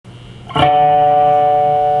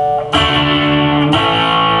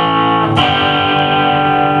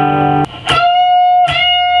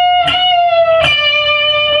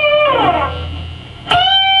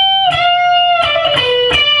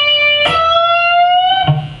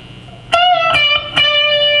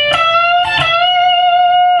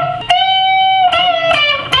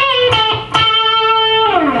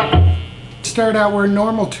Start out, we're in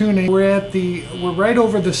normal tuning. We're right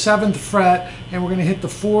over the 7th fret, and we're going to hit the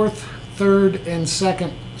 4th, 3rd, and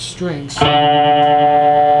 2nd strings.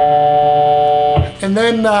 And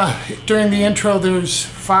then during the intro, there's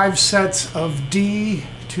 5 sets of D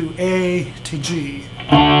to A to G.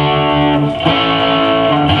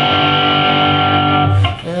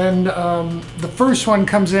 And the first one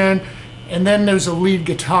comes in, and then there's a lead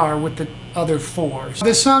guitar with the other 4.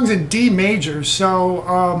 This song's in D major,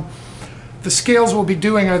 so the scales we'll be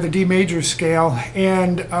doing are the D major scale,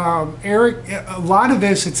 and Eric, a lot of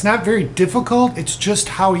this, it's not very difficult, it's just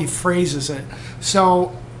how he phrases it.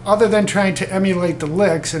 So other than trying to emulate the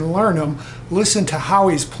licks and learn them, listen to how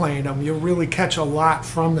he's playing them. You'll really catch a lot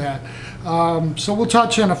from that. So we'll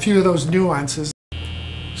touch on a few of those nuances.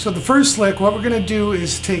 So the first lick, what we're going to do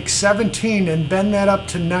is take 17 and bend that up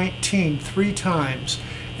to 19 3 times,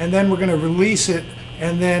 and then we're going to release it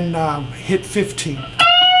and then hit 15.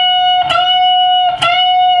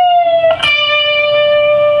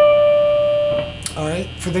 Alright,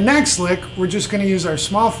 for the next lick, we're just going to use our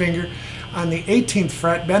small finger on the 18th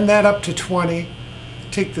fret, bend that up to 20,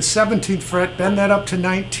 take the 17th fret, bend that up to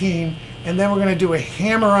 19, and then we're going to do a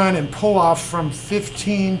hammer on and pull off from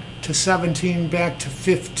 15 to 17 back to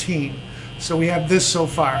 15. So we have this so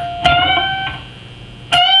far.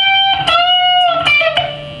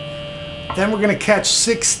 Then we're going to catch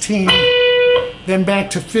 16, then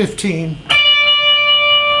back to 15.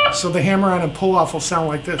 So the hammer on and pull off will sound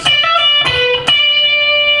like this.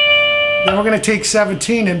 Then we're going to take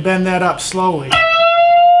 17 and bend that up slowly.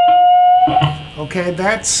 Okay,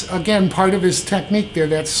 that's again part of his technique there,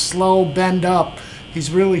 that slow bend up.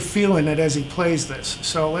 He's really feeling it as he plays this.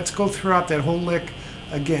 So let's go throughout that whole lick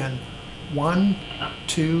again. 1,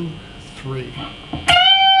 2, 3.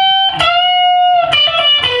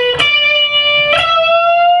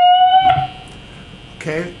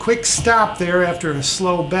 Okay, quick stop there after a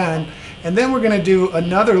slow bend. And then we're going to do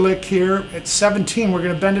another lick here at 17. We're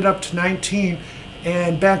going to bend it up to 19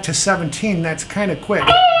 and back to 17. That's kind of quick.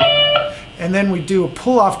 And then we do a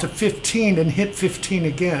pull off to 15 and hit 15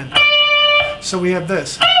 again. So we have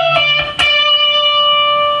this.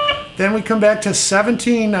 Then we come back to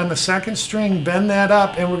 17 on the 2nd string, bend that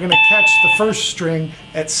up, and we're going to catch the 1st string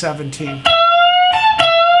at 17.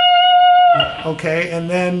 Okay, and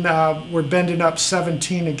then we're bending up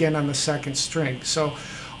 17 again on the 2nd string. So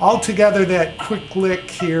altogether, that quick lick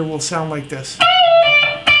here will sound like this.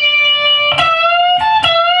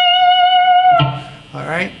 All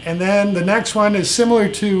right, and then the next one is similar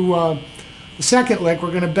to the second lick. We're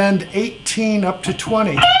going to bend 18 up to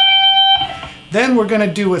 20. Then we're going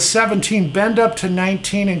to do a 17, bend up to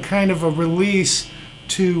 19, and kind of a release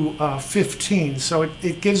to 15. So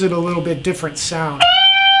it gives it a little bit different sound.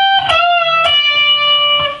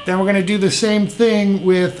 Then we're going to do the same thing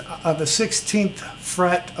with the 16th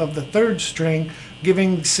fret of the 3rd string,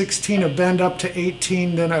 giving 16 a bend up to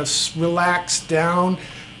 18, then a relax down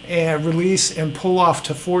and release and pull off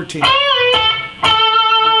to 14.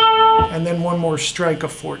 And then one more strike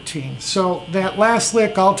of 14. So that last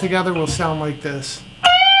lick altogether will sound like this.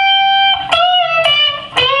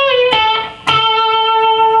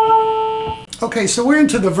 Okay, so we're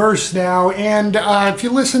into the verse now, and if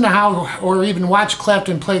you listen to how, or even watch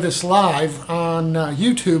Clapton play this live on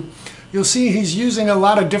YouTube, you'll see he's using a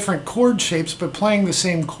lot of different chord shapes, but playing the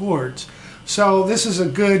same chords. So this is a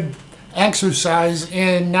good exercise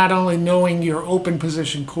in not only knowing your open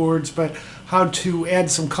position chords, but how to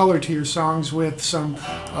add some color to your songs with some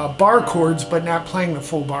bar chords, but not playing the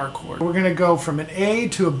full bar chord. We're going to go from an A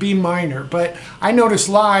to a B minor, but I noticed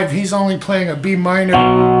live he's only playing a B minor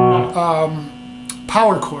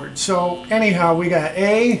power chord. So anyhow, we got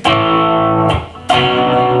A to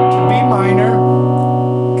B minor,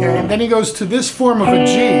 okay, and then he goes to this form of a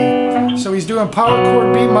G. So he's doing power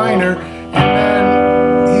chord B minor, and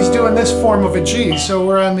then he's doing this form of a G. So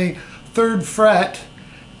we're on the 3rd fret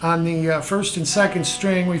on the 1st and 2nd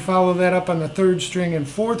string. We follow that up on the 3rd string and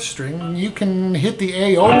 4th string. And you can hit the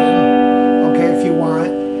A open, okay, if you want.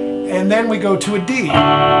 And then we go to a D. Okay,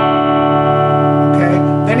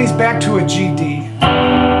 then he's back to a G D.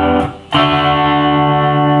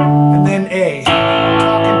 And then A.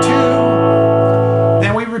 Talking 2.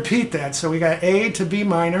 Then we repeat that. So we got A to B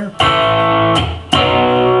minor.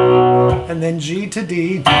 and then G to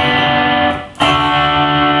D,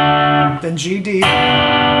 then G, D,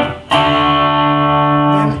 then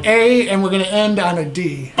A, and we're going to end on a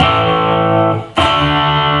D.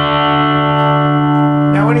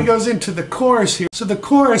 Now when he goes into the chorus here, so the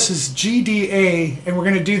chorus is G, D, A, and we're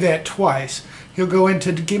going to do that twice. He'll go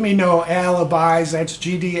into Give Me No Alibis, that's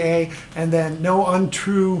G, D, A, and then No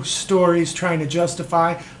Untrue Stories Trying to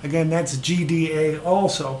Justify, again that's G, D, A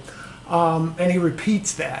also. And he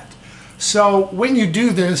repeats that. So when you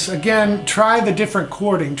do this, again, try the different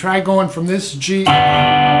chording. Try going from this G to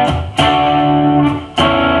A,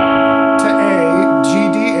 G,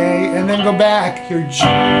 D, A, and then go back here, G,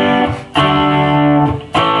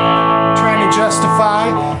 trying to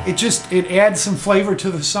justify. It adds some flavor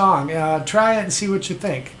to the song. Try it and see what you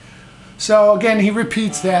think. So again, he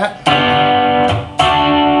repeats that.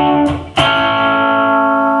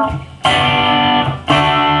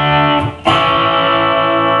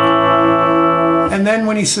 And then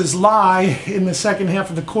when he says lie in the second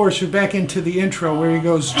half of the chorus, you're back into the intro where he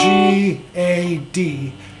goes G, A,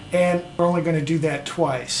 D. And we're only going to do that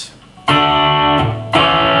twice.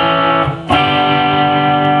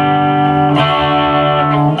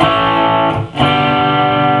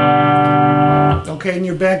 Okay, and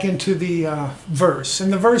you're back into the verse.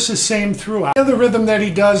 And the verse is same throughout. The other rhythm that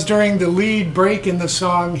he does during the lead break in the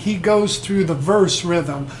song, he goes through the verse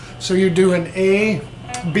rhythm. So you're doing A,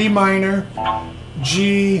 B minor,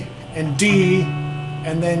 G, and D,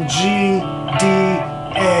 and then G, D,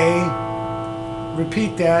 A.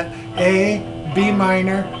 Repeat that. A, B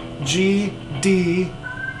minor, G, D,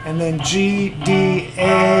 and then G, D,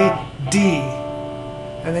 A, D.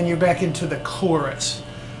 And then you're back into the chorus.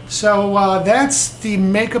 So that's the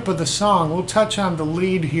makeup of the song. We'll touch on the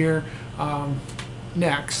lead here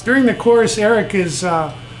next. During the chorus, Eric is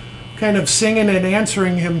kind of singing and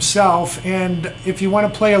answering himself, and if you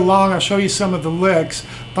want to play along, I'll show you some of the licks,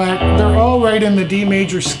 but they're all right in the D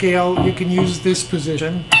major scale. You can use this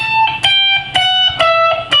position.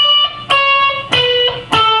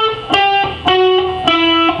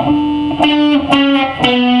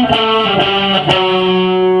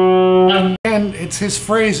 And it's his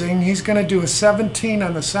phrasing. He's going to do a 17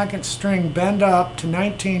 on the second string, bend up to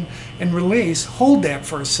 19 and release, hold that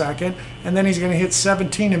for a second, and then he's going to hit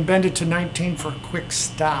 17 and bend it to 19 for a quick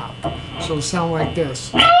stop. So it'll sound like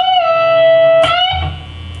this.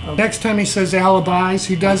 Next time he says alibis,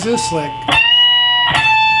 he does this lick.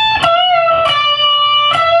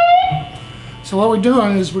 So what we're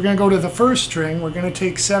doing is we're going to go to the first string, we're going to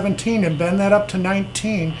take 17 and bend that up to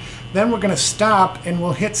 19, then we're going to stop and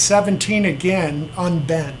we'll hit 17 again,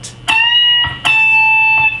 unbent.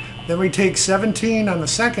 Then we take 17 on the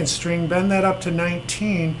second string, bend that up to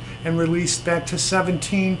 19, and release back to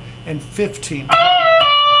 17 and 15.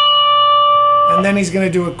 And then he's going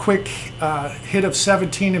to do a quick hit of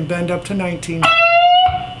 17 and bend up to 19.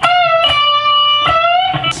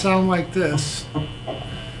 Sound like this.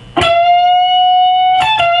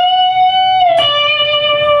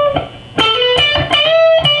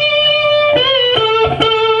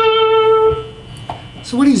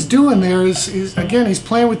 So what he's doing there is again, he's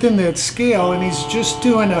playing within that scale, and he's just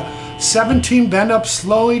doing a 17 bend up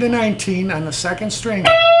slowly to 19 on the second string.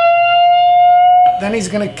 Then he's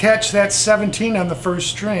going to catch that 17 on the first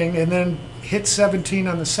string and then hit 17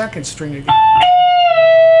 on the second string again.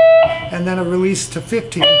 And then a release to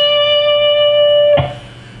 15.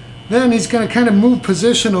 Then he's going to kind of move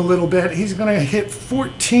position a little bit. He's going to hit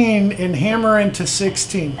 14 and hammer into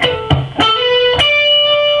 16.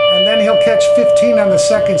 And then he'll catch 15 on the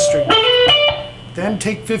second string. Then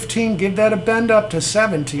take 15, give that a bend up to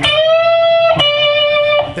 17.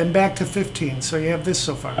 Then back to 15. So you have this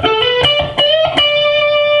so far.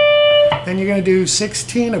 Then you're going to do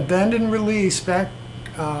 16, a bend and release, back,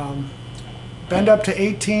 bend up to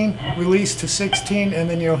 18, release to 16, and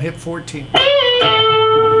then you'll hit 14.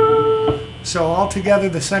 So altogether,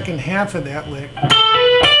 the second half of that lick.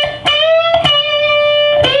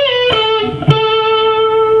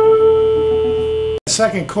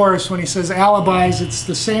 Second chorus, when he says alibis, it's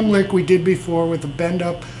the same lick we did before with a bend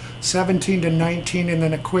up 17 to 19 and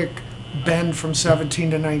then a quick bend from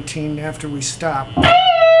 17 to 19 after we stop.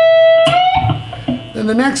 Then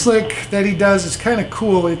the next lick that he does is kind of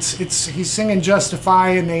cool. He's singing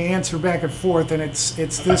Justify and they answer back and forth, and it's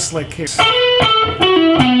this lick here.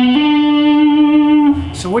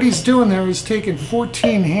 So what he's doing there is taking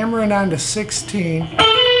 14, hammering onto 16,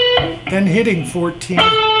 then hitting 14.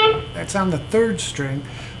 That's on the third string.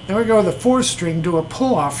 Then we go to the fourth string, do a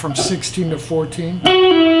pull off from 16 to 14.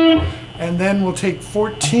 And then we'll take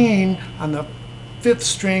 14 on the fifth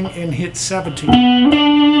string and hit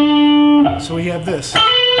 17. So we have this.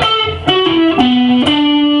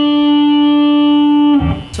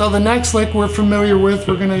 So the next lick we're familiar with,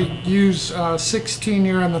 we're going to use 16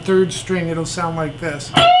 here on the 3rd string. It'll sound like this.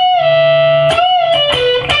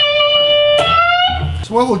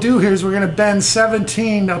 So what we'll do here is we're going to bend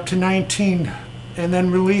 17 up to 19 and then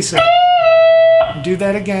release it. Do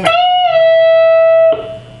that again.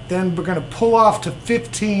 Then we're going to pull off to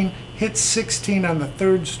 15, hit 16 on the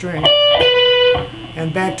 3rd string,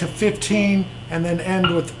 and back to 15, and then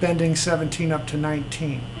end with bending 17 up to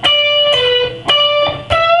 19.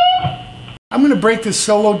 I'm going to break this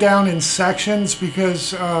solo down in sections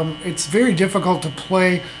because it's very difficult to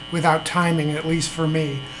play without timing, at least for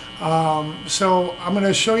me. So I'm going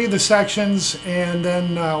to show you the sections and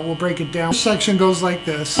then we'll break it down. This section goes like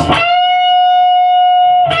this.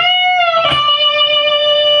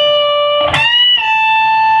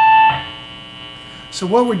 So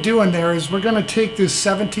what we're doing there is we're going to take this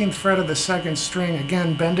 17th fret of the 2nd string,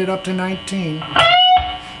 again bend it up to 19.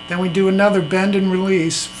 Then we do another bend and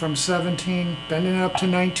release from 17, bending it up to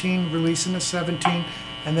 19, releasing to 17,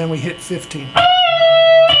 and then we hit 15.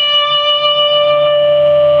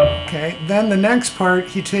 Okay, then the next part,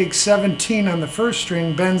 he takes 17 on the 1st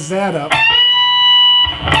string, bends that up,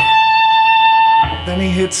 then he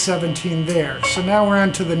hits 17 there. So now we're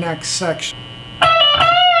on to the next section.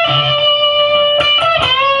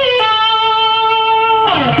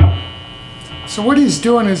 So what he's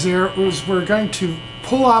doing is we're going to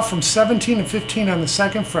pull off from 17 and 15 on the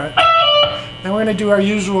 2nd fret. Then we're going to do our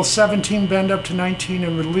usual 17, bend up to 19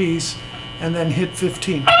 and release, and then hit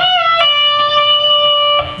 15.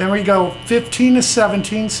 Then we go 15 to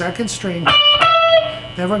 17, 2nd string.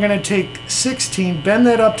 Then we're going to take 16, bend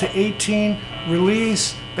that up to 18,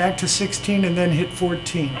 release, back to 16, and then hit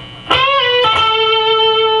 14.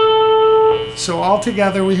 So all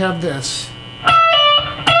together we have this.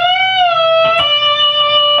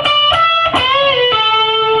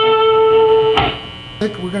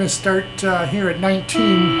 We're going to start here at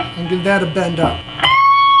 19 and give that a bend up.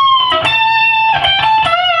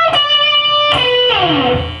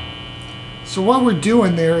 So what we're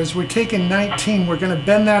doing there is we're taking 19, we're going to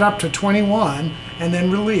bend that up to 21 and then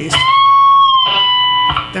release.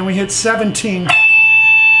 Then we hit 17.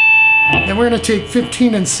 Then we're going to take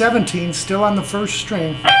 15 and 17 still on the 1st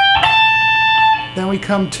string. Then we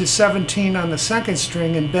come to 17 on the 2nd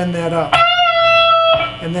string and bend that up.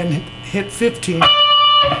 And then hit 15.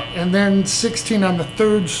 And then 16 on the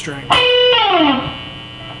 3rd string.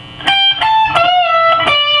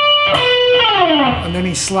 And then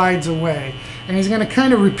he slides away. And he's going to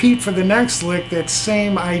kind of repeat for the next lick that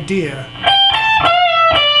same idea.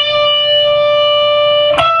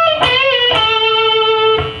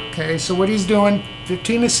 Okay, so what he's doing,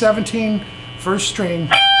 15 to 17, 1st string,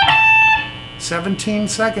 17,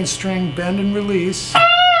 2nd string, bend and release,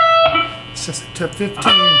 to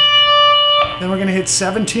 15. Then we're going to hit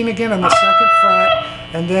 17 again on the 2nd fret,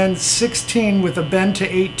 and then 16 with a bend to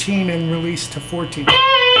 18 and release to 14.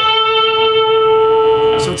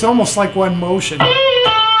 So it's almost like one motion.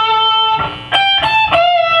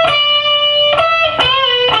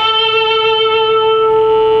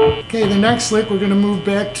 Okay, the next lick we're going to move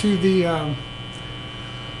back to the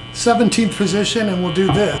 17th position and we'll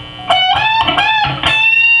do this.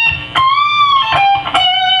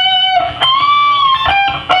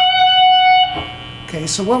 Okay,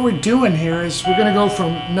 so what we're doing here is we're going to go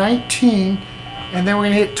from 19 and then we're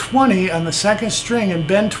going to hit 20 on the 2nd string and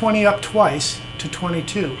bend 20 up twice to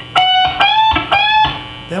 22.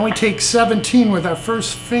 Then we take 17 with our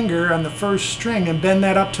 1st finger on the 1st string and bend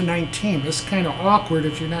that up to 19. This is kind of awkward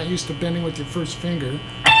if you're not used to bending with your 1st finger.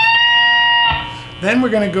 Then we're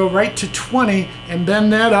going to go right to 20 and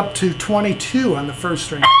bend that up to 22 on the 1st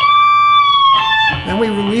string. Then we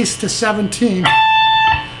release to 17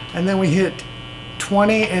 and then we hit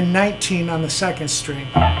 20 and 19 on the 2nd string.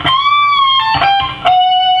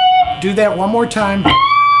 Do that one more time.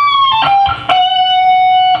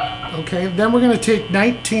 Okay, then we're going to take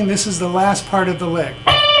 19, this is the last part of the lick.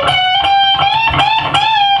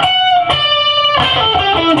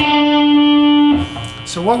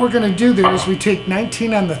 So what we're going to do there is we take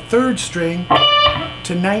 19 on the 3rd string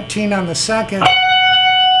to 19 on the 2nd,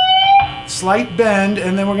 slight bend,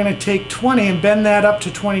 and then we're going to take 20 and bend that up to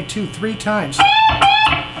 22 3 times.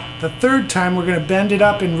 The 3rd time we're going to bend it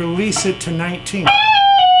up and release it to 19.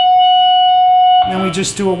 Then we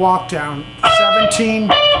just do a walk down. 17,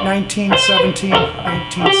 19, 17,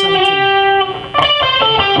 19,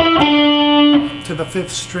 17. To the 5th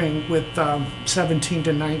string with 17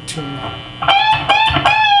 to 19.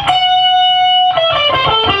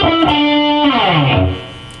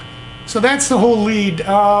 So that's the whole lead.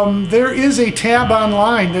 There is a tab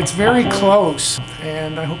online that's very close,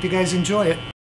 and I hope you guys enjoy it.